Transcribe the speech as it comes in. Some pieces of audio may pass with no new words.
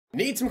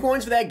Need some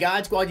coins for that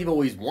God Squad you've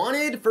always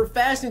wanted? For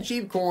fast and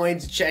cheap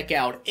coins, check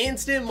out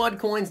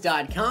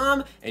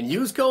instantmudcoins.com and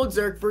use code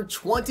ZIRK for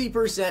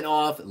 20%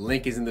 off.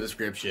 Link is in the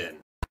description.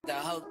 The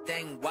whole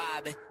thing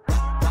wobbin',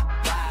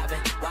 wobbin',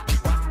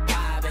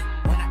 wobbin'.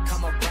 When I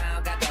come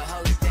around, got the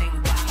whole thing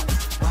wobbin'.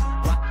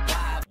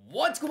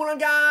 What's going on,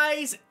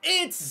 guys?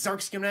 It's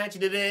Zirksee coming at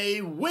you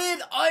today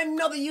with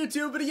another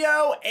YouTube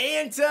video,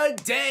 and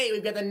today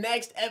we've got the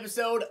next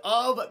episode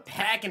of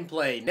Pack and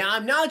Play. Now,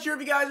 I'm not sure if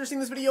you guys are seeing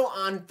this video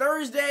on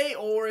Thursday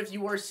or if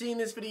you are seeing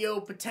this video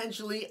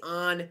potentially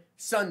on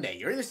Sunday.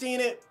 You're either seeing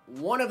it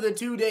one of the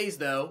 2 days,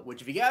 though,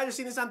 which if you guys are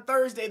seeing this on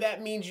Thursday,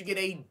 that means you get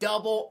a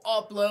double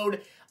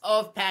upload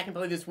of Pack and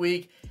Play this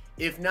week.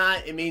 If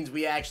not, it means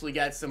we actually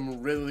got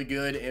some really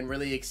good and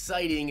really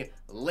exciting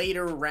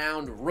later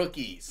round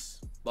rookies.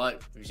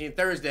 But if you're seeing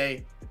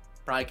Thursday,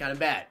 probably kind of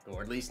bad,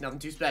 or at least nothing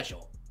too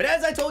special. But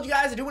as I told you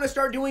guys, I do want to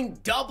start doing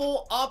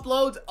double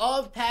uploads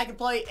of Pack and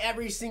Play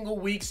every single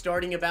week,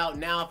 starting about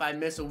now. If I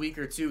miss a week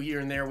or two here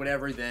and there,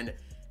 whatever, then,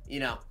 you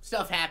know,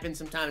 stuff happens.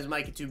 Sometimes I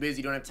might get too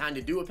busy, don't have time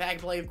to do a Pack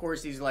and Play. Of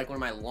course, these are like one of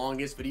my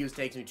longest videos,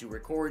 takes me to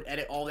record,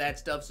 edit, all that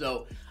stuff.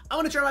 So I'm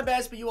going to try my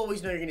best, but you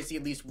always know you're going to see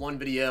at least one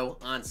video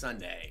on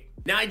Sunday.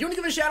 Now, I do want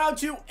to give a shout out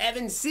to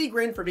Evan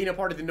Seagrin for being a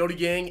part of the Noti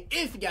Gang.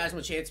 If you guys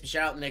want a chance to be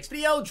shout out in the next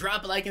video,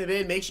 drop a like in the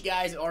vid. Make sure you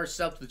guys are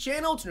subbed to the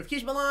channel, turn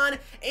notification bell on,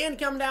 and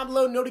comment down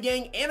below Noti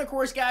Gang. And of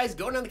course, guys,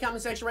 go down in the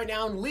comment section right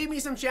now and leave me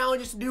some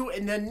challenges to do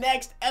in the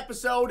next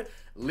episode.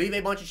 Leave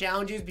a bunch of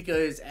challenges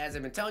because, as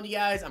I've been telling you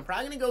guys, I'm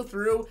probably going to go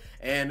through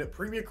and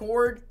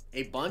pre-record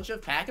a bunch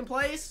of Pack and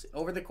Plays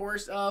over the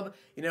course of,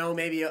 you know,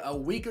 maybe a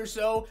week or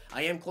so.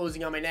 I am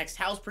closing on my next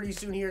house pretty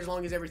soon here, as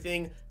long as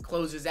everything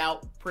closes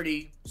out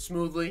pretty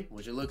smoothly,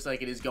 which it looks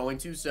like it is going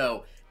to.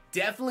 So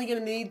definitely going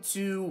to need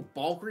to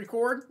bulk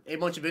record a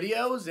bunch of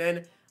videos,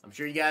 and I'm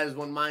sure you guys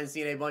wouldn't mind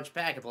seeing a bunch of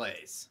Pack and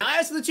Plays. Now,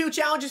 as for the two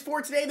challenges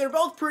for today, they're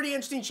both pretty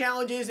interesting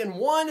challenges, and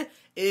one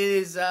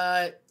is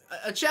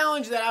a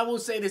challenge that I will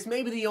say this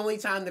may be the only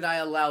time that I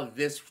allow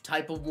this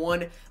type of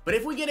one, but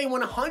if we get a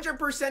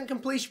 100%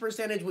 completion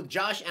percentage with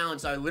Josh Allen,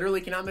 so I literally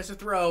cannot miss a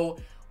throw,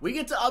 we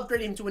get to upgrade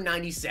him to a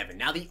 97.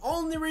 Now, the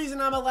only reason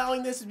I'm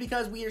allowing this is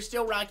because we are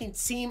still rocking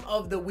Team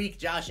of the Week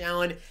Josh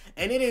Allen,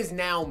 and it is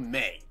now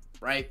May,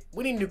 right?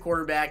 We need a new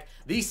quarterback.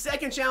 The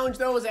second challenge,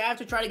 though, is I have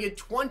to try to get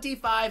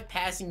 25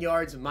 passing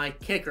yards of my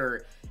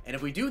kicker, and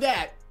if we do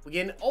that, we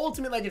get an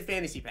Ultimate Legend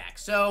Fantasy Pack.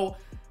 So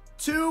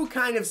two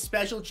kind of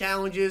special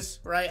challenges,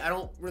 right? I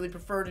don't really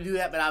prefer to do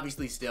that, but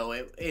obviously still,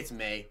 it's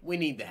May. We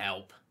need the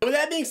help. With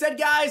that being said,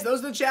 guys, those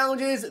are the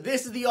challenges.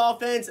 This is the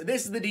offense.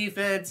 This is the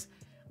defense.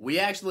 We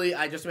actually,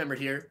 I just remembered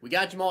here, we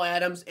got Jamal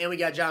Adams and we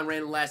got John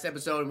Randall last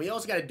episode, and we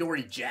also got a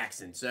Doherty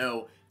Jackson.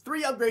 So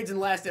 3 upgrades in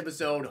the last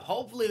episode.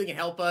 Hopefully they can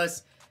help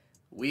us.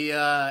 We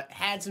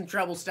had some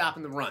trouble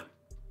stopping the run.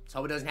 Let's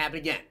hope it doesn't happen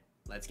again.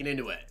 Let's get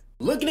into it.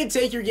 Looking to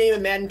take your game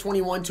in Madden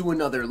 21 to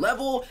another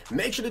level?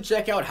 Make sure to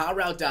check out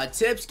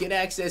hotroute.tips. Get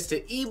access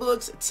to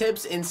ebooks,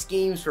 tips, and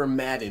schemes from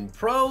Madden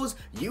pros.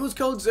 Use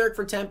code ZIRK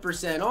for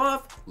 10%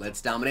 off.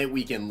 Let's dominate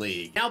Weekend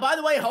League. Now, by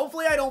the way,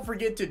 hopefully I don't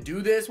forget to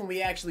do this when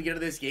we actually get to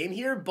this game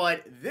here,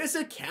 but this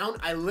account,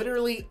 I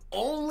literally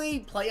only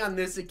play on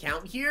this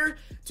account here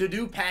to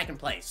do Pack and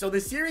Play. So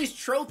the series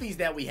trophies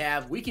that we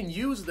have, we can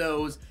use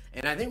those,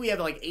 and I think we have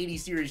like 80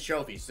 series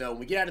trophies. So when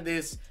we get out of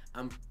this,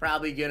 I'm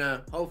probably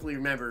gonna hopefully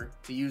remember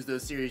to use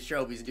those series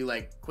trophies and do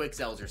like quick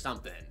sells or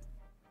something.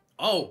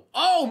 Oh,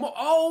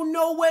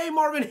 no way,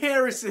 Marvin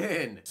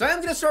Harrison. So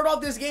I'm gonna start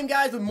off this game,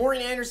 guys, with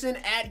Morgan Anderson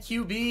at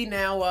QB.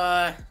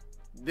 Now,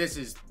 this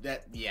is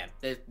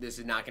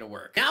not gonna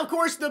work. Now, of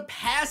course, the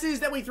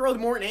passes that we throw to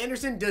Morgan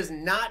Anderson does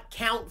not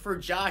count for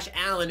Josh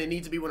Allen. It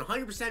needs to be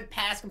 100%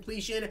 pass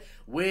completion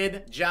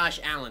with Josh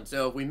Allen.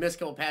 So if we miss a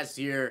couple passes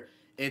here,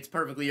 it's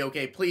perfectly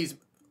okay. Please.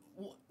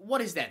 What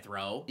is that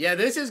throw? Yeah,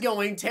 this is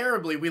going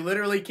terribly. We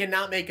literally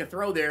cannot make a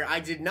throw there. I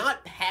did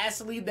not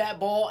pass lead that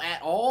ball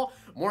at all.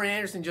 Morgan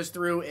Anderson just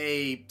threw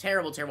a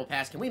terrible, terrible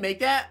pass. Can we make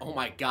that? Oh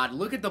my God,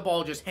 look at the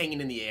ball just hanging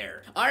in the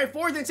air. All right,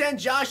 4th and 10,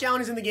 Josh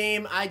Allen is in the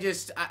game. I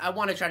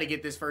want to try to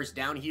get this first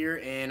down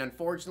here, and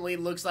unfortunately, it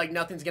looks like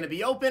nothing's going to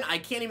be open. I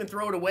can't even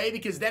throw it away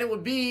because then it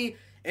would be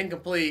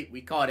incomplete.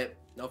 We caught it.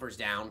 No first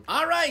down.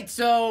 All right,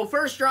 so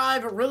first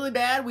drive, really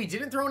bad. We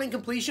didn't throw an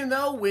incompletion,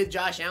 though, with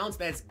Josh Allen, so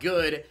that's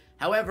good.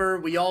 However,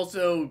 we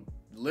also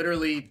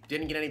literally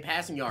didn't get any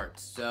passing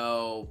yards,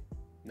 so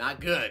not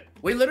good.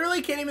 We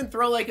literally can't even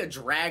throw like a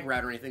drag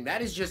route or anything.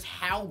 That is just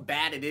how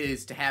bad it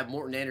is to have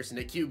Morgan Anderson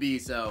at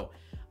QB, so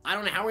I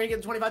don't know how we're gonna get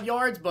the 25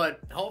 yards, but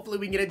hopefully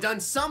we can get it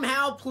done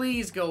somehow.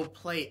 Please go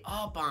play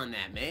up on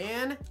that,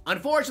 man.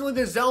 Unfortunately,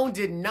 the zone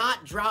did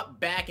not drop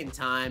back in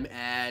time,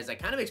 as I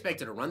kind of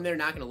expected a run there,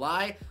 not gonna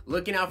lie.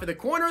 Looking out for the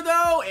corner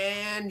though,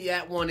 and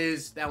yeah, that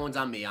one's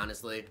on me,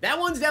 honestly. That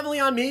one's definitely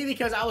on me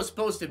because I was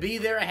supposed to be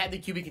there. I had the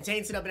QB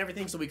contain set up and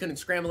everything, so we couldn't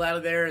scramble out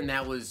of there, and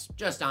that was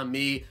just on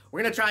me.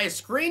 We're gonna try a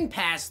screen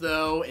pass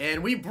though,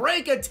 and we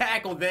break a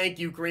tackle. Thank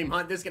you, Kareem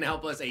Hunt. This is gonna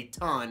help us a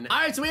ton. All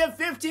right, so we have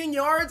 15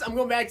 yards. I'm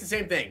going back to the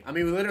same thing. thing. I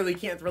mean, we literally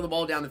can't throw the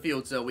ball down the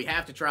field, so we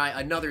have to try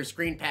another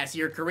screen pass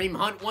here. Kareem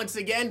Hunt once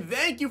again.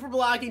 Thank you for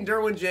blocking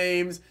Derwin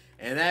James.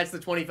 And that's the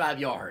 25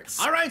 yards.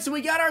 All right, so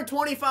we got our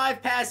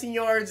 25 passing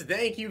yards.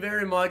 Thank you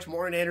very much,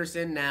 Morgan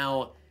Anderson.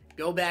 Now,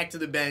 go back to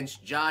the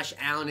bench. Josh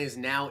Allen is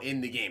now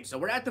in the game. So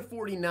we're at the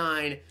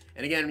 49.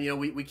 And again, you know,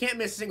 we can't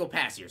miss a single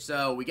pass here.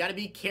 So we got to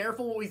be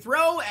careful what we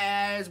throw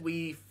as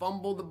we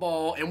fumble the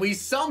ball. And we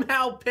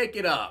somehow pick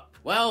it up.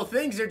 Well,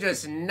 things are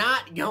just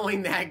not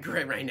going that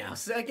great right now.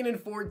 2nd and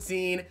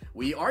 14.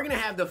 We are going to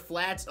have the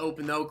flats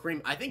open, though.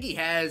 Kareem, I think he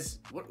has...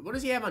 What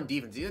does he have on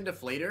defense? He has a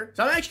deflator?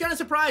 So I'm actually kind of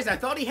surprised. I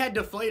thought he had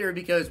deflator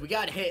because we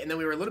got hit, and then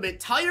we were a little bit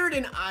tired,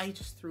 and I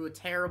just threw a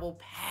terrible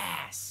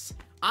pass.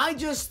 I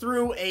just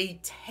threw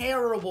a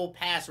terrible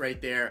pass right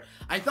there.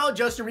 I thought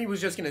Justin Reed was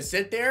just going to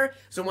sit there.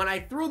 So when I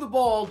threw the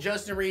ball,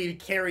 Justin Reed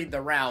carried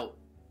the route.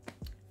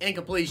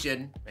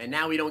 Incompletion. And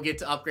now we don't get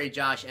to upgrade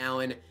Josh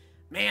Allen.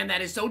 Man,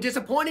 that is so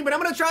disappointing, but I'm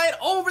going to try it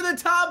over the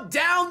top,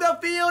 down the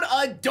field,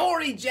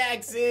 Adoree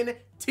Jackson,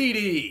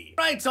 TD.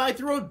 Right, so I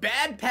threw a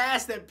bad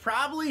pass that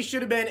probably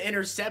should have been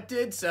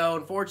intercepted, so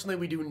unfortunately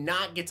we do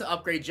not get to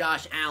upgrade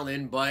Josh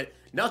Allen, but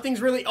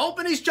nothing's really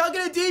open. He's chugging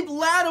it deep.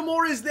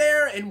 Lattimore is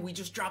there, and we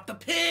just dropped the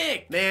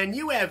pick. Man,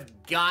 you have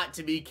got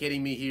to be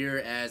kidding me here,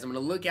 as I'm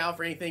going to look out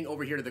for anything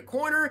over here to the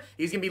corner.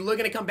 He's going to be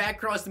looking to come back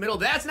across the middle.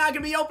 That's not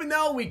going to be open,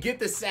 though. We get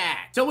the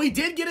sack. So we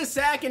did get a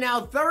sack, and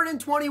now 3rd and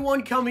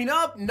 21 coming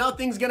up.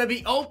 Nothing's going to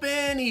be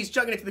open. He's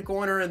chugging it to the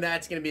corner, and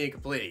that's going to be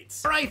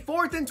incomplete. All right,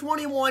 4th and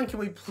 21. Can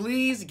we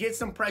please get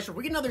some pressure? If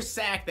we get another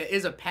sack, that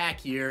is a pack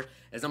here,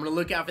 as I'm going to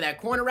look out for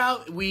that corner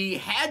route. We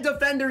had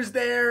defenders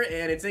there,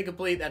 and it's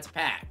incomplete. That's a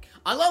pack.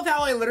 I love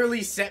how I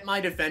literally set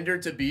my defender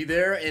to be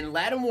there, and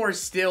Lattimore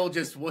still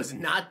just was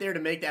not there to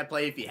make that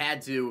play if he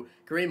had to.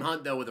 Kareem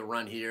Hunt, though, with a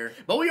run here.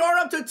 But we are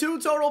up to 2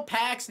 total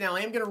packs. Now, I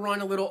am going to run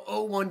a little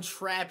 0-1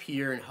 trap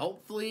here, and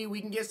hopefully we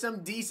can get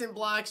some decent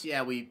blocks.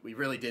 Yeah, we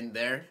really didn't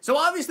there. So,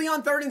 obviously,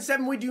 on 3rd and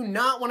 7, we do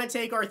not want to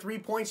take our 3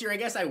 points here. I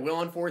guess I will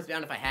on 4th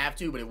down if I have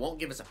to, but it won't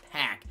give us a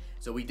pack.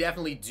 So we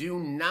definitely do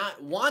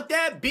not want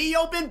that. Be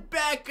open,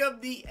 back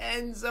of the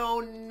end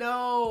zone.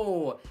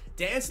 No.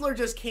 Dantzler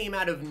just came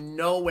out of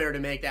nowhere to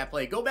make that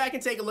play. Go back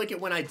and take a look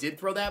at when I did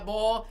throw that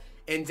ball.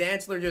 And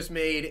Dantzler just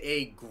made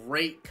a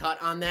great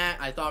cut on that.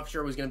 I thought for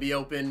sure it was going to be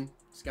open.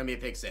 It's going to be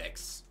a pick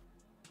 6.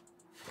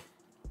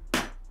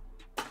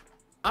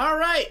 All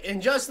right.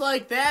 And just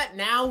like that,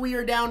 now we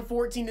are down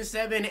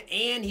 14-7.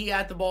 And he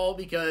got the ball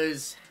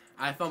because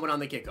I fumbled on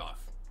the kickoff.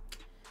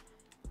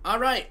 All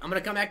right, I'm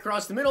going to come back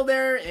across the middle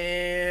there,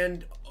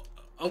 and,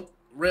 oh,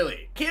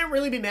 really? Can't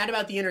really be mad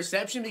about the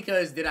interception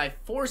because did I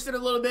force it a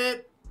little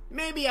bit?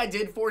 Maybe I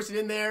did force it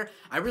in there.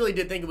 I really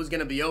did think it was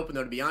going to be open,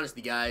 though, to be honest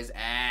with you guys,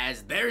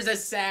 as there's a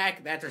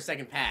sack. That's our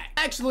 2nd pack.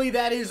 Actually,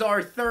 that is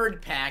our 3rd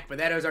pack, but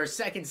that is our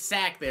 2nd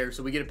sack there,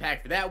 so we get a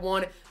pack for that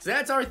one. So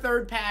that's our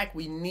 3rd pack.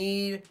 We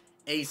need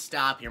a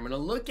stop here. I'm going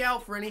to look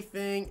out for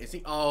anything. Is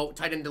he? Oh,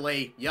 tight end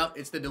delay. Yep,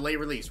 it's the delay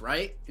release,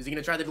 right? Is he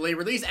going to try the delay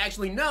release?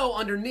 Actually, no,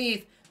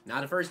 underneath.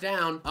 Not a first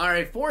down. All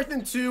right, 4th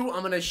and 2.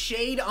 I'm going to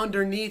shade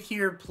underneath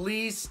here.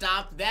 Please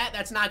stop that.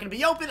 That's not going to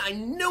be open. I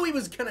knew he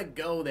was going to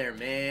go there,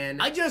 man.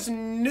 I just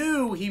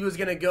knew he was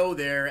going to go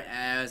there,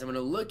 as I'm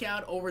going to look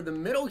out over the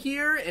middle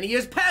here, and he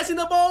is passing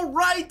the ball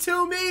right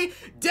to me.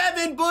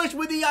 Devin Bush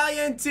with the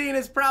INT, and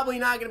it's probably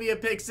not going to be a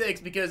pick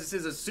 6 because this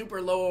is a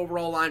super low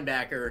overall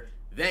linebacker.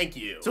 Thank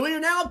you. So we are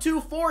now up to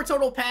 4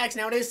 total packs.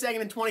 Now it is 2nd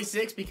and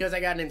 26 because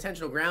I got an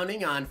intentional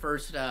grounding on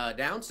 1st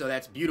down, so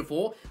that's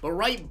beautiful. But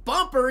right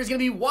bumper is going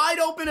to be wide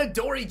open.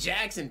 Adoree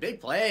Jackson,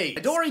 big play.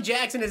 Adoree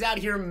Jackson is out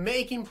here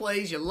making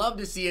plays. You love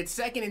to see it.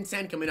 2nd and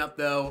 10 coming up,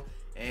 though.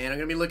 And I'm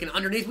going to be looking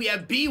underneath. We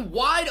have B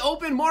wide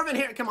open. Marvin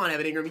Harrison. Come on,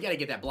 Evan Ingram. You got to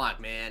get that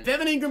block, man. If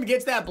Evan Ingram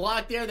gets that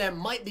block there, that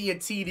might be a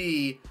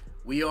TD.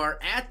 We are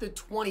at the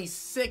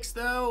 26,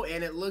 though,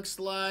 and it looks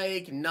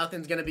like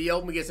nothing's going to be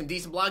open. We get some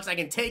decent blocks. I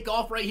can take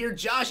off right here.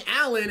 Josh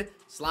Allen,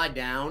 slide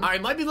down. All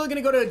right, might be looking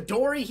to go to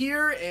Adoree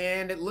here,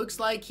 and it looks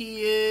like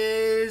he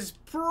is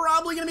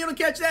probably going to be able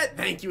to catch that.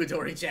 Thank you,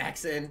 Adoree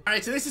Jackson. All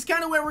right, so this is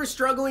kind of where we're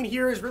struggling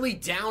here, is really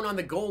down on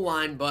the goal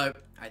line,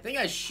 but I think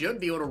I should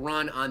be able to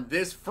run on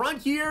this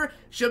front here.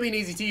 Should be an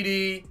easy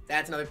TD.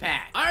 That's another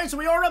pack. All right, so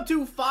we are up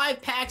to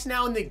 5 packs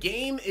now, and the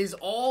game is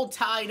all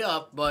tied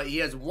up, but he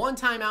has 1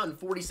 timeout in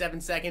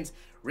 47 seconds.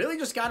 Really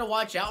just got to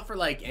watch out for,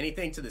 like,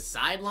 anything to the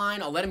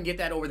sideline. I'll let him get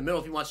that over the middle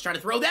if he wants to try to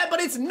throw that,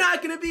 but it's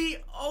not going to be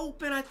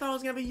open. I thought I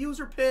was going to have a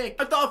user pick.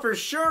 I thought for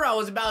sure I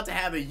was about to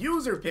have a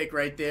user pick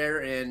right there,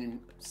 and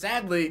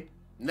sadly,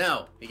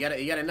 no. He got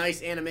a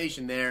nice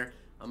animation there.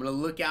 I'm going to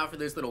look out for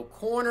this little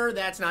corner.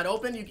 That's not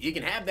open. You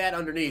can have that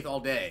underneath all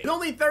day. With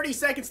only 30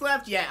 seconds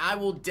left, yeah, I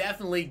will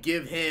definitely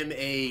give him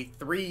a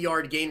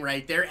 3-yard gain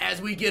right there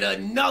as we get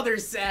another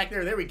sack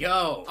there. There we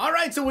go. All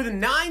right, so with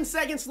 9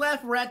 seconds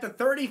left, we're at the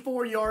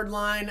 34-yard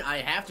line. I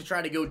have to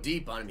try to go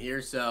deep on him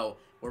here, so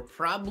we're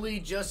probably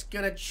just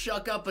going to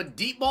chuck up a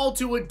deep ball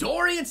to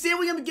Adoree and see if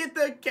we can get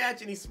the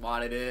catch, and he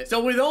swatted it.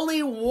 So with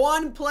only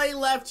 1 play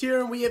left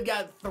here, and we have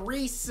got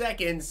 3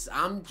 seconds,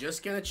 I'm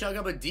just going to chuck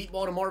up a deep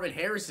ball to Marvin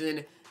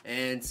Harrison.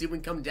 and see if we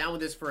can come down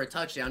with this for a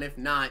touchdown. If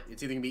not,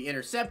 it's either going to be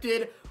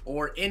intercepted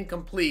or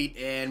incomplete.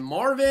 And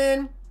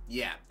Marvin,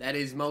 yeah, that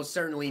is most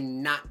certainly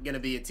not going to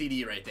be a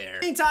TD right there.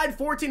 Being tied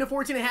 14 to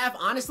 14 and a half,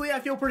 honestly, I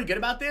feel pretty good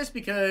about this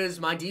because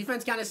my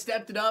defense kind of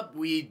stepped it up.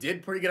 We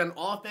did pretty good on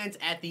offense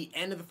at the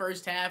end of the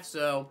first half,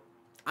 so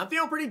I'm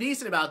feeling pretty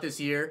decent about this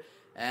here.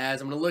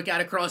 As I'm going to look out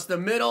across the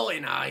middle,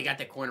 and he got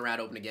that corner route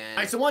open again. All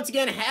right, so once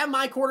again, have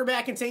my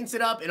quarterback contain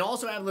set up, and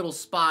also have a little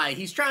spy.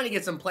 He's trying to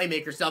get some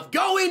playmaker stuff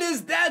going,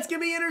 as that's going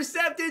to be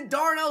intercepted.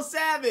 Darnell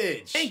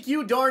Savage. Thank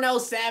you, Darnell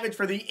Savage,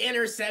 for the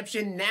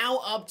interception. Now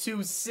up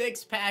to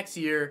 6 packs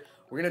here.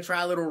 We're going to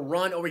try a little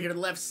run over here to the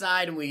left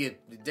side, and we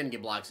didn't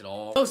get blocks at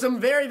all. So some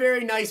very,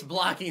 very nice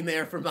blocking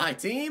there for my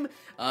team.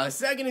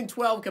 2nd and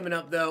 12 coming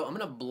up, though. I'm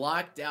going to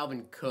block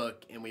Dalvin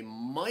Cook, and we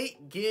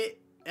might get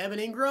Evan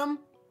Ingram.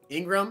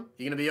 Ingram,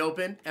 you're going to be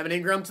open. Evan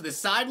Ingram to the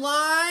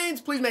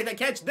sidelines. Please make that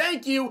catch.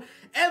 Thank you,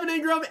 Evan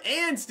Ingram,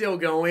 and still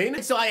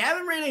going. So I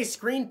haven't ran a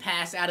screen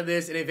pass out of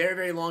this in a very,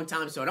 very long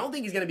time, so I don't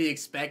think he's going to be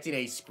expecting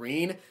a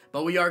screen,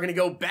 but we are going to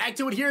go back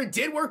to it here. It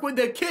did work with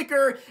the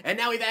kicker, and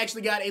now we've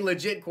actually got a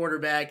legit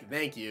quarterback.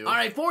 Thank you. All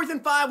right, 4th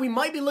and 5. We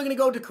might be looking to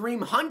go to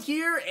Kareem Hunt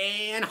here,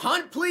 and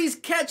Hunt, please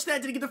catch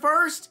that. Did he get the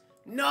first?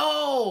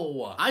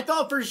 No! I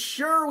thought for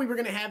sure we were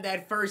going to have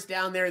that first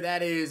down there.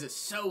 That is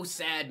so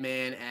sad,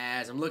 man.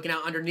 As I'm looking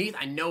out underneath,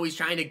 I know he's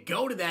trying to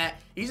go to that.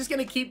 He's just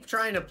going to keep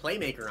trying to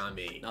playmaker on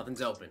me.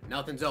 Nothing's open.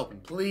 Nothing's open.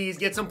 Please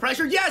get some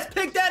pressure. Yes,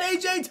 pick that,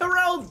 AJ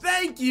Terrell.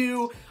 Thank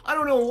you. I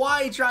don't know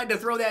why he tried to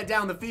throw that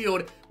down the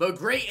field, but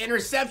great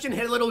interception.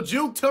 Hit a little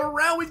juke.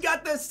 Terrell, we've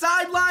got the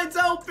sidelines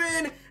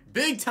open.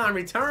 Big time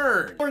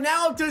return. We're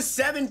now up to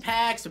 7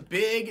 packs.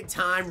 Big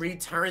time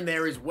return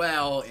there as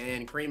well.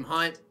 And Kareem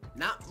Hunt,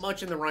 not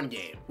much in the run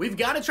game. We've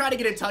got to try to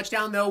get a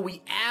touchdown, though.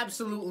 We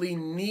absolutely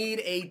need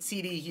a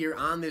TD here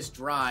on this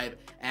drive,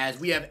 as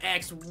we have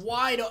X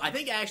wide open. I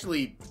think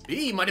actually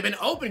B might have been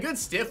open. Good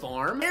stiff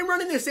arm. I'm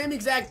running the same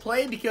exact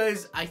play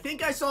because I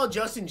think I saw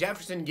Justin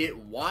Jefferson get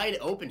wide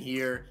open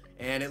here,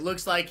 and it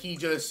looks like he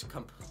just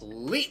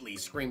completely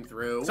screamed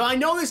through. So I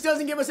know this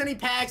doesn't give us any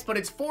packs, but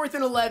it's 4th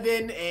and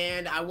 11,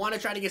 and I want to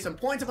try to get some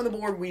points up on the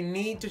board. We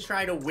need to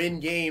try to win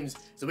games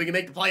so we can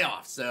make the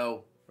playoffs.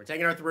 So we're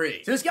taking our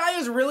 3. So this guy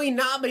has really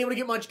not been able to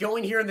get much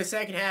going here in the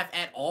second half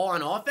at all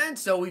on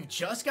offense, so we've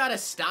just got to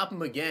stop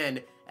him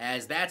again,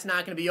 as that's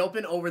not going to be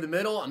open over the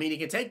middle. I mean, he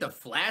can take the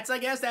flats, I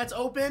guess that's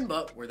open,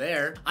 but we're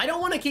there. I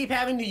don't want to keep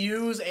having to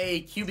use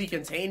a QB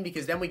contain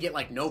because then we get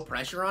like no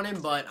pressure on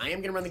him, but I am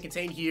going to run the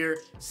contain here.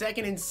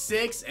 2nd and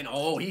 6, and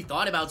oh, he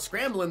thought about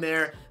scrambling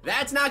there.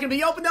 That's not going to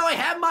be open, though. I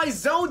have my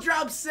zone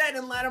drop set,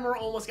 and Latimer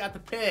almost got the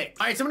pick.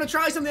 All right, so I'm going to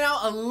try something out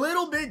a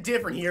little bit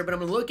different here, but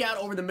I'm going to look out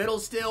over the middle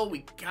still.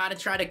 We got to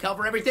try to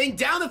cover everything.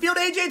 Down the field,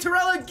 AJ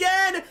Terrell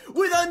again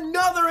with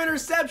another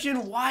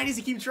interception. Why does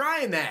he keep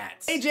trying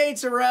that?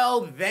 AJ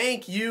Terrell,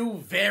 thank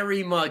you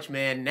very much,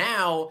 man.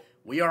 Now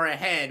we are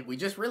ahead. We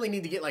just really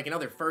need to get like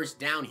another first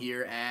down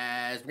here,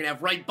 as we're gonna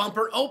have right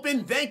bumper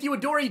open. Thank you,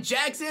 Adoree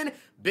Jackson.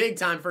 Big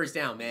time first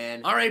down,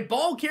 man. All right,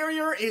 ball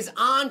carrier is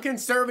on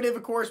conservative.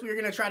 Of course, we are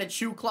gonna try to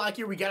chew clock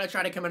here. We gotta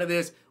try to come out of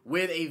this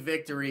with a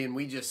victory, and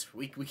we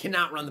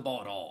cannot run the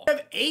ball at all. We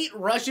have 8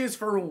 rushes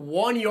for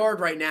 1 yard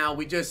right now.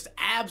 We just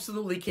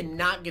absolutely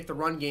cannot get the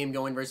run game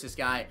going versus this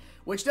guy,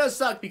 which does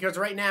suck because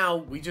right now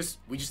we just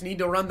need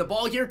to run the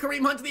ball here.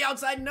 Kareem Hunt to the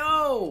outside.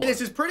 No!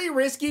 This is pretty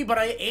risky, but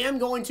I am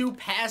going to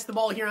pass the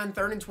ball here on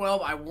 3rd and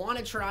 12. I want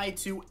to try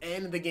to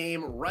end the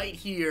game right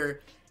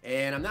here,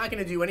 and I'm not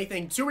going to do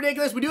anything too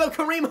ridiculous. We do have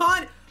Kareem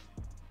Hunt.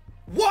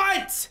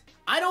 What?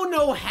 I don't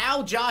know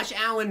how Josh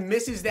Allen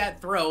misses that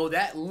throw.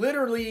 That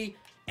literally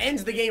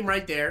ends the game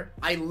right there.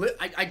 I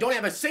don't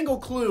have a single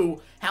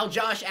clue how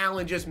Josh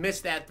Allen just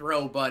missed that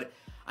throw, but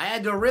I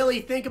had to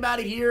really think about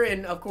it here,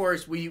 and of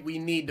course, we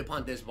need to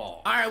punt this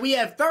ball. All right, we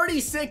have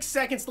 36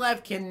 seconds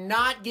left.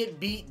 Cannot get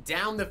beat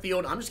down the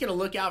field. I'm just going to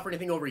look out for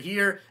anything over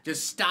here.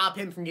 Just stop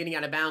him from getting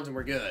out of bounds, and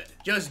we're good.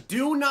 Just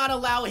do not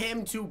allow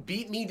him to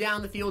beat me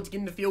down the field to get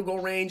into field goal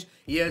range.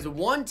 He has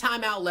 1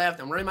 timeout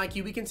left. I'm running my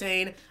QB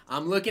contain.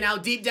 I'm looking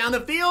out deep down the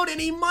field, and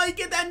he might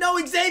get that.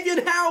 No,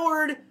 Xavier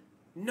Howard.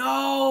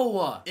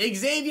 No!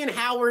 Xavier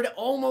Howard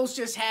almost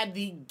just had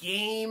the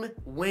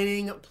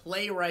game-winning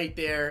play right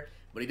there.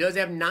 But he does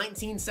have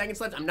 19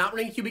 seconds left. I'm not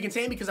running QB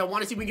contain because I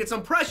want to see if we can get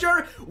some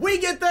pressure. We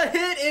get the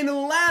hit in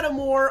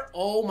Lattimore.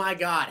 Oh my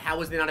God,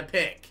 how is that not a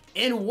pick?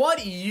 In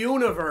what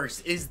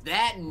universe is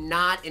that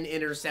not an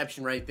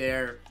interception right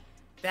there?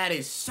 That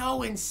is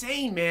so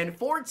insane, man.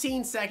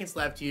 14 seconds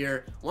left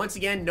here. Once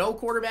again, no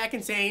quarterback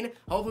contain.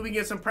 Hopefully we can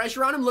get some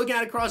pressure on him. Looking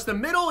at across the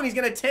middle, and he's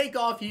going to take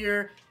off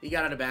here. He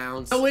got out of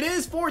bounds. So it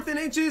is 4th and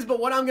inches, but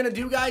what I'm going to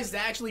do, guys, is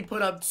actually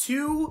put up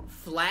 2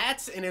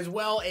 flats and as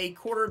well a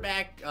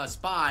quarterback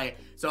spy.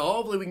 So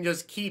hopefully we can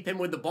just keep him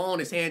with the ball in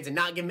his hands and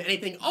not give him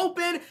anything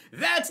open.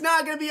 That's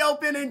not going to be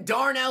open, and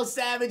Darnell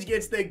Savage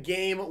gets the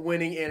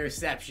game-winning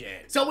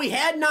interception. So we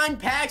had 9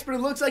 packs, but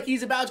it looks like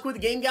he's about to quit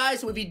the game,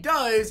 guys. So if he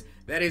does,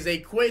 that is a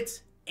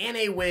quit and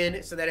a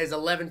win. So that is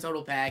 11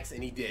 total packs,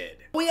 and he did.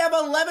 We have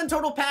 11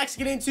 total packs to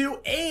get into,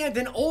 and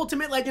an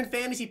Ultimate Legend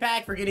Fantasy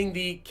pack for getting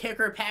the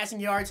kicker passing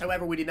yards.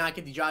 However, we did not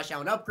get the Josh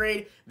Allen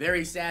upgrade.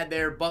 Very sad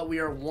there, but we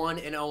are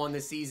 1-0 on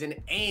this season,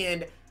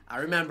 and I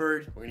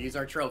remembered we're going to use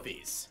our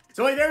trophies.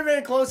 So a very,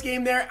 very close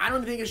game there. I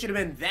don't think it should have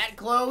been that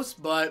close,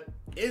 but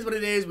it is what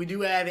it is. We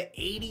do have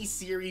 80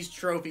 series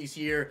trophies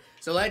here.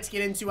 So let's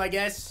get into, I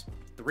guess,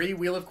 3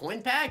 Wheel of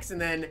Coin packs, and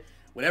then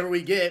whatever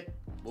we get,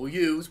 we'll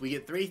use. We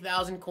get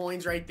 3,000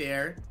 coins right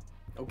there.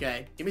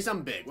 Okay, give me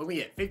something big. What do we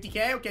get?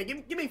 50K? Okay,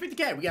 give me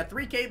 50K. We got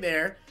 3K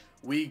there.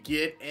 We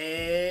get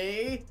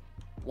a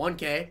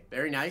 1K.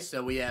 Very nice.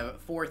 So we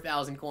have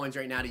 4,000 coins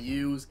right now to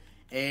use.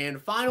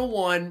 And final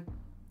one,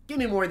 give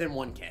me more than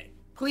 1K.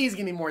 Please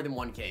give me more than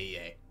 1K,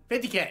 EA.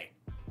 50K.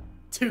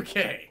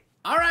 2K.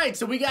 All right,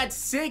 so we got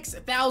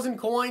 6,000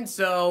 coins.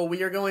 So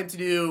we are going to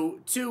do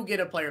 2 get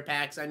a player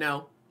packs. I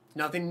know.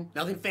 Nothing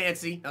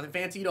fancy. Nothing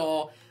fancy at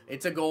all.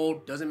 It's a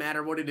gold. Doesn't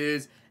matter what it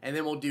is. And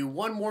then we'll do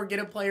 1 more get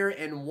a player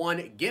and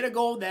 1 get a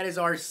gold. That is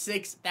our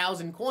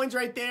 6,000 coins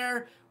right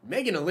there.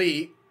 Mega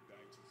Elite.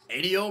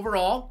 80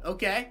 overall.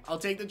 Okay, I'll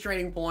take the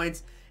trading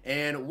points.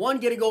 And 1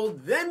 get a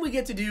gold. Then we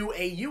get to do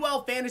a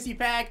UL fantasy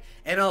pack.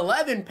 And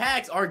 11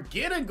 packs. Our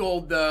get a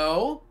gold,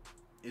 though,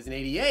 is an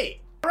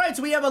 88. Alright,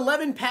 so we have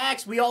 11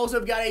 packs. We also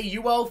have got a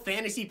UL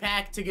fantasy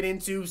pack to get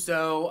into,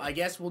 so I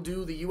guess we'll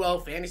do the UL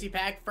fantasy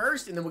pack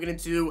first, and then we'll get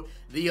into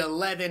the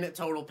 11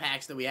 total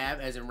packs that we have,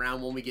 as in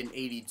round 1 we get an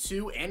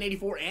 82 and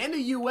 84 and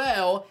a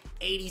UL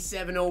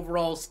 87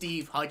 overall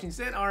Steve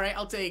Hutchinson. Alright,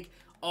 I'll take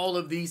all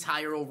of these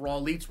higher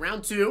overall elites.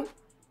 Round 2,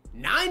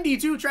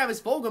 92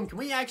 Travis Fulgham. Can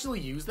we actually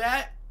use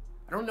that?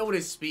 I don't know what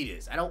his speed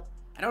is. I don't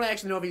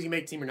actually know if he's gonna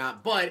make the team or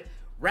not, but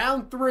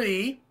round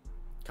 3,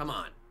 come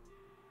on.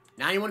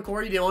 91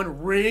 Corey Dillon,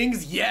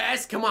 rings,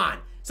 yes, come on,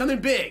 something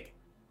big.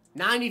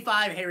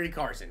 95 Harry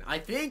Carson. I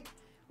think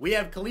we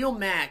have Khalil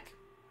Mack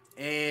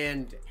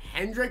and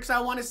Hendricks,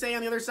 I want to say,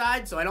 on the other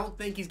side, so I don't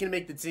think he's going to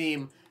make the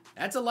team.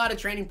 That's a lot of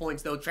training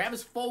points, though.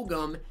 Travis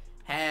Fulgham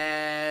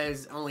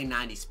has only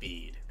 90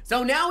 speed.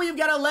 So now we've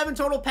got 11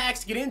 total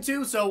packs to get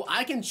into, so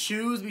I can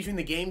choose between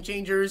the game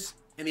changers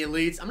and the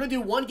elites. I'm going to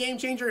do 1 game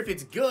changer. If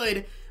it's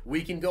good,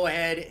 we can go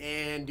ahead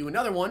and do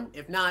another one.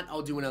 If not,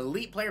 I'll do an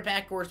elite player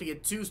pack course to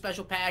get 2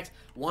 special packs,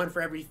 1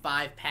 for every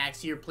 5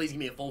 packs here. Please give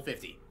me a full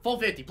 50. Full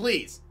 50,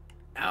 please.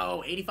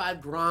 Oh, 85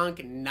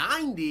 Gronk,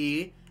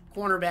 90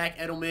 cornerback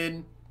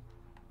Edelman.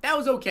 That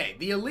was okay.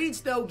 The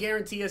elites, though,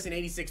 guarantee us an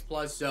 86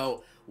 plus,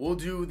 so we'll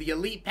do the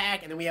elite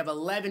pack, and then we have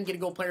 11 get a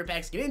gold player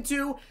packs to get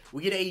into.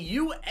 We get a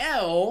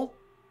UL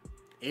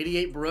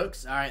 88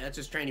 Brooks. All right, that's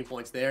just training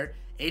points there.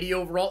 80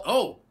 overall.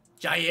 Oh,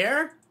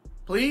 Jair,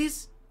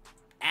 please.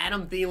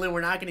 Adam Thielen,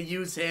 we're not going to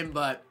use him,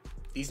 but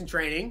decent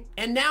training.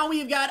 And now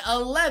we've got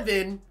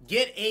 11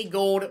 get a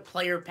gold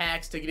player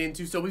packs to get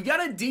into. So we've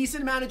got a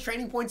decent amount of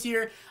training points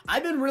here.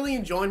 I've been really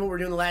enjoying what we're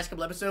doing the last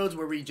couple episodes,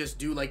 where we just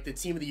do like the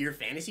team of the year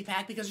fantasy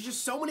pack, because there's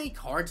just so many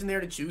cards in there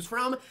to choose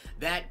from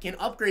that can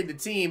upgrade the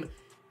team.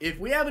 If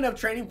we have enough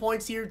training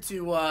points here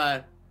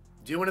to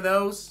do one of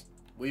those,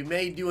 we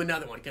may do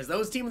another one, because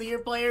those team of the year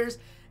players,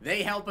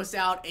 they help us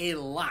out a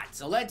lot.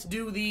 So let's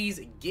do these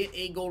get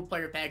a gold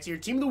player packs here.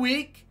 Team of the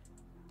week.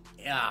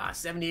 Yeah,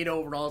 78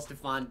 overall,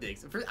 Stephon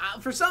Diggs.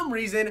 For some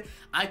reason,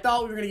 I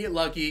thought we were going to get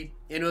lucky,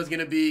 and it was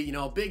going to be, you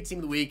know, a big team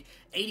of the week.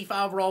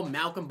 85 overall,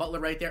 Malcolm Butler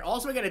right there.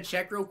 Also, I got to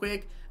check real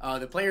quick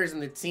the players in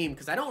the team,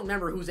 because I don't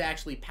remember who's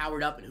actually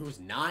powered up and who's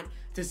not,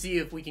 to see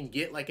if we can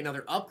get, like,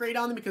 another upgrade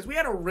on them, because we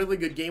had a really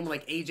good game with,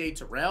 like, AJ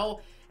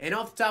Terrell, and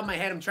off the top of my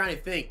head, I'm trying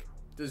to think,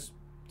 does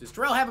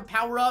Terrell have a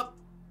power up?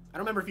 I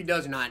don't remember if he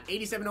does or not.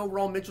 87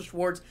 overall, Mitchell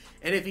Schwartz,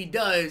 and if he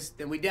does,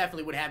 then we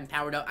definitely would have him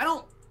powered up. I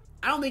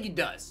don't think he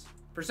does.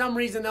 For some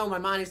reason, though, my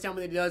mind is telling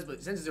me that he does,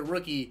 but since he's a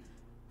rookie,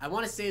 I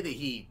want to say that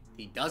he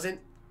doesn't.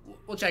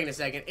 We'll check in a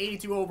second.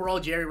 82 overall,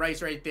 Jerry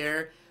Rice right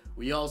there.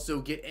 We also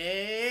get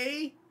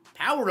a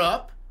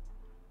power-up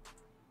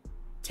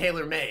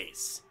Taylor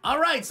Mays.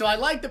 All right, so I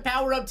like the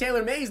power-up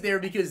Taylor Mays there,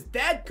 because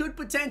that could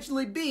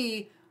potentially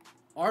be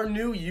our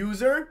new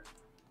user.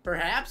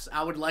 Perhaps.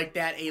 I would like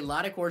that a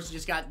lot. Of course,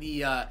 just got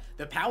the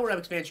power-up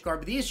expansion card,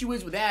 but the issue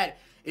is with that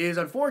is,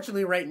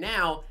 unfortunately, right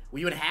now,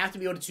 we would have to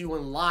be able to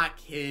unlock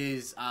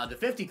his, the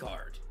 50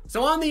 card.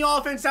 So on the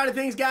offense side of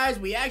things, guys,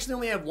 we actually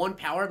only have 1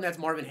 power-up, and that's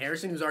Marvin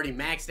Harrison, who's already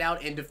maxed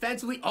out. And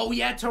defensively, oh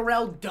yeah,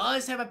 Terrell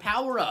does have a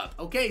power-up.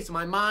 Okay, so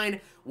my mind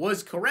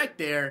was correct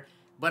there,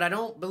 but I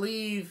don't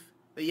believe,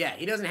 yeah,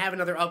 he doesn't have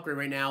another upgrade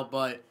right now,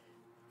 but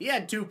he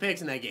had 2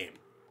 picks in that game.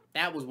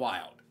 That was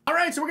wild. All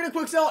right, so we're going to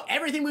quick sell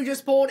everything we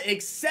just pulled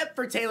except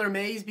for Taylor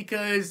Mays,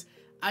 because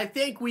I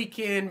think we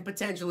can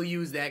potentially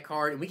use that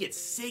card, and we get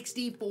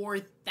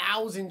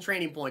 64,000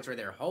 training points right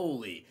there.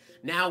 Holy.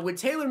 Now, with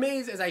Taylor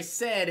Mays, as I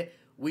said,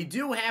 we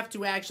do have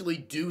to actually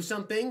do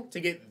something to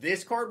get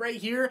this card right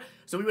here.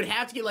 So we would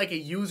have to get like a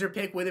user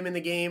pick with him in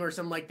the game or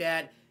something like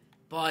that.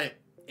 But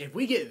if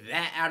we get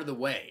that out of the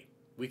way,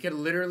 we could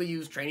literally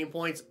use training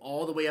points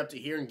all the way up to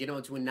here and get him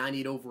up to a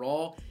 98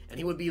 overall, and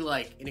he would be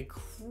like an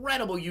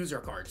incredible user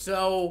card.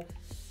 So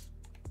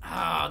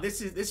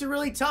This is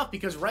really tough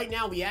because right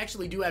now we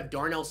actually do have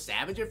Darnell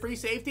Savage at free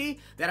safety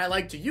that I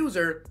like to use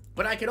her,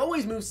 but I could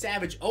always move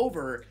Savage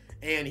over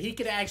and he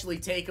could actually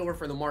take over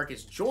for the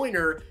Marcus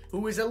Joyner,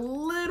 who is a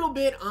little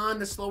bit on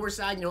the slower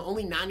side, you know,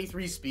 only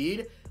 93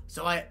 speed.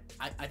 So I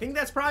think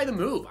that's probably the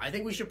move. I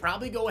think we should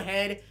probably go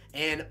ahead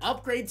and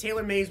upgrade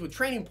Taylor Mays with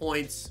training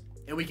points,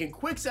 and we can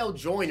quick sell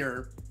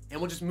Joyner, and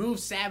we'll just move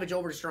Savage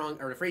over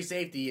to free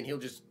safety, and he'll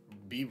just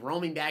be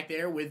roaming back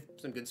there with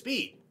some good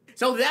speed.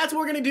 So that's what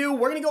we're going to do.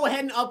 We're going to go ahead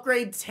and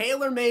upgrade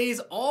Taylor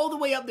Mays all the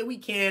way up that we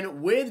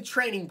can with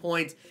training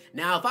points.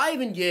 Now, if I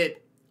even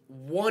get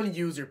one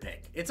user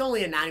pick, it's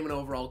only a 91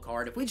 overall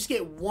card. If we just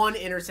get one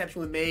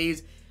interception with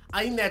Mays,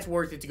 I think that's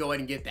worth it to go ahead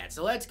and get that.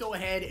 So let's go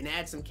ahead and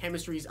add some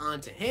chemistries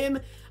onto him.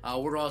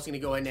 We're also going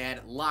to go ahead and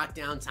add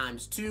Lockdown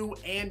 ×2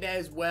 and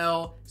as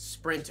well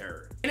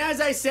Sprinter. And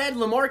as I said,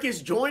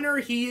 LaMarcus Joyner,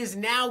 he is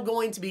now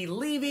going to be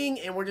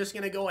leaving, and we're just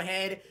going to go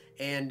ahead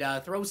and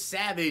throw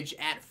Savage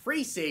at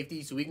free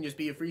safety, so we can just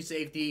be a free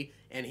safety,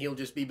 and he'll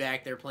just be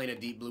back there playing a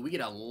deep blue. We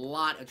get a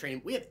lot of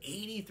training. We have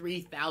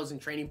 83,000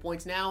 training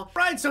points now.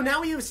 Right, so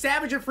now we have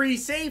Savage at free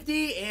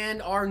safety,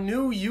 and our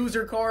new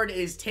user card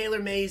is Taylor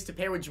Mays to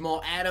pair with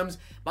Jamal Adams.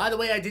 By the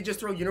way, I did just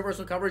throw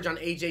universal coverage on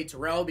AJ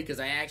Terrell because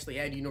I actually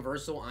had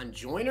universal on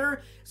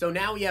Joyner. So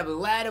now we have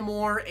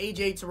Lattimore,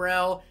 AJ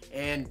Terrell,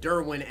 and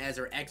Derwin as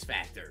our X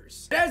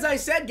Factors. As I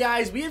said,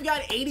 guys, we have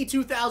got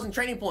 82,000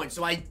 training points,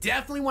 so I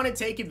definitely want to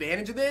take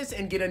advantage of this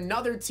and get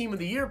another Team of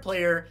the Year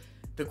player.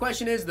 The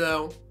question is,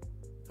 though,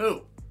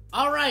 who?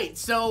 All right,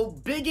 so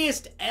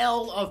biggest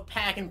L of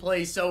pack and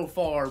play so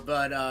far,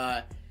 but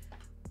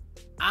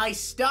I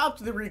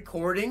stopped the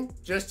recording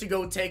just to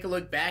go take a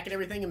look back at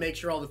everything and make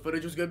sure all the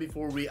footage was good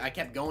before I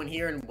kept going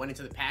here and went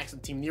into the packs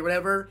of Team of the Year,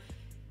 whatever.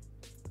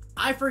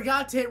 I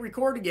forgot to hit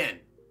record again.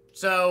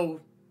 So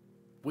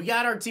we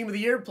got our Team of the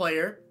Year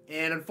player,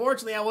 and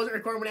unfortunately I wasn't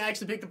recording when I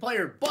actually picked the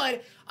player,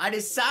 but I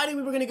decided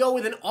we were going to go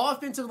with an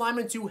offensive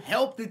lineman to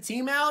help the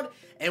team out,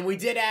 and we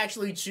did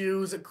actually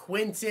choose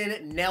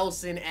Quentin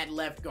Nelson at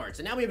left guard.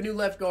 So now we have a new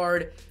left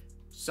guard.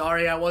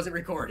 Sorry, I wasn't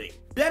recording.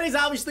 That is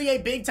obviously a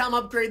big time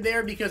upgrade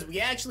there because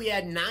we actually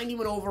had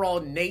 91 overall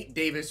Nate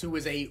Davis, who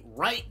is a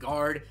right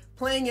guard,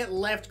 playing at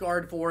left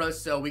guard for us,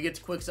 so we get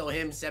to quick sell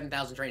him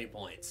 7,000 training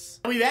points.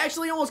 We've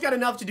actually almost got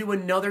enough to do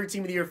another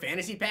Team of the Year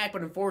fantasy pack,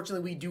 but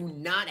unfortunately we do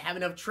not have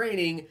enough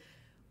training.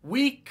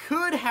 We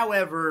could,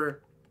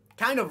 however,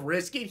 kind of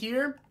risk it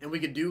here, and we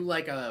could do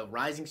like a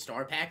Rising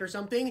Star pack or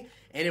something,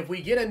 and if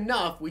we get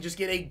enough, we just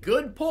get a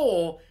good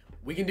pull,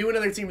 we can do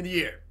another Team of the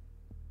Year.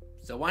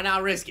 So why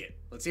not risk it?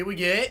 Let's see what we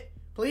get.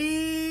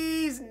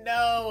 Please,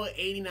 no,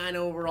 89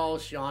 overall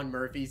Sean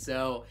Murphy,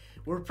 so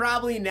we're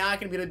probably not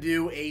going to be able to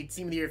do a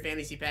Team of the Year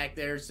fantasy pack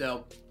there,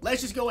 so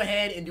let's just go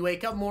ahead and do a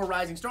couple more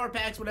Rising Star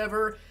packs,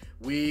 whatever.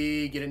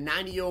 We get a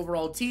 90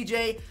 overall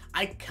TJ.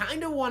 I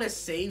kind of want to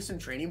save some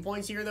training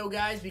points here, though,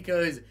 guys,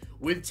 because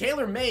with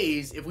Taylor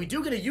Mays, if we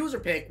do get a user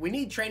pick, we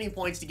need training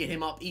points to get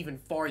him up even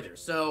farther.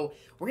 So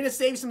we're going to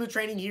save some of the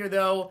training here,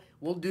 though.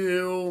 We'll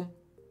do,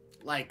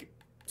 like,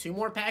 2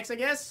 more packs, I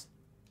guess.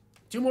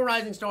 2 more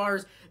Rising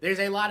Stars. There's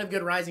a lot of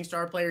good Rising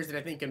Star players that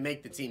I think can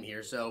make the team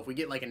here. So if we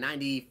get like a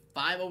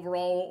 95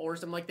 overall or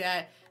something like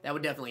that, that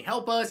would definitely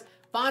help us.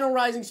 Final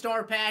Rising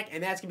Star pack,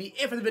 and that's going to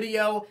be it for the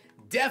video.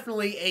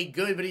 Definitely a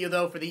good video,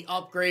 though, for the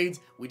upgrades.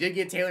 We did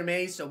get Taylor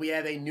Mays, so we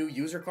have a new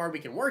user card we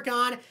can work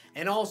on,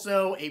 and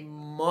also a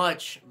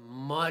much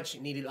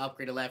needed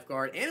upgrade to left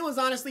guard, and it was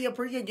honestly a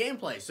pretty good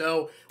gameplay.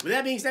 So with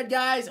that being said,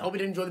 guys, I hope you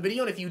did enjoy the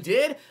video, and if you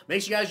did,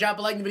 make sure you guys drop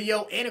a like in the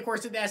video, and of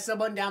course hit that sub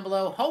button down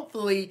below.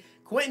 Hopefully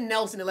Quentin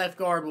Nelson at left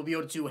guard will be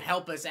able to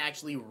help us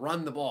actually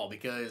run the ball,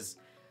 because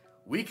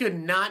we could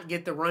not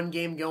get the run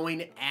game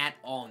going at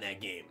all in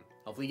that game.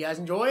 Hopefully you guys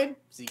enjoyed.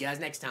 See you guys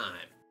next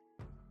time.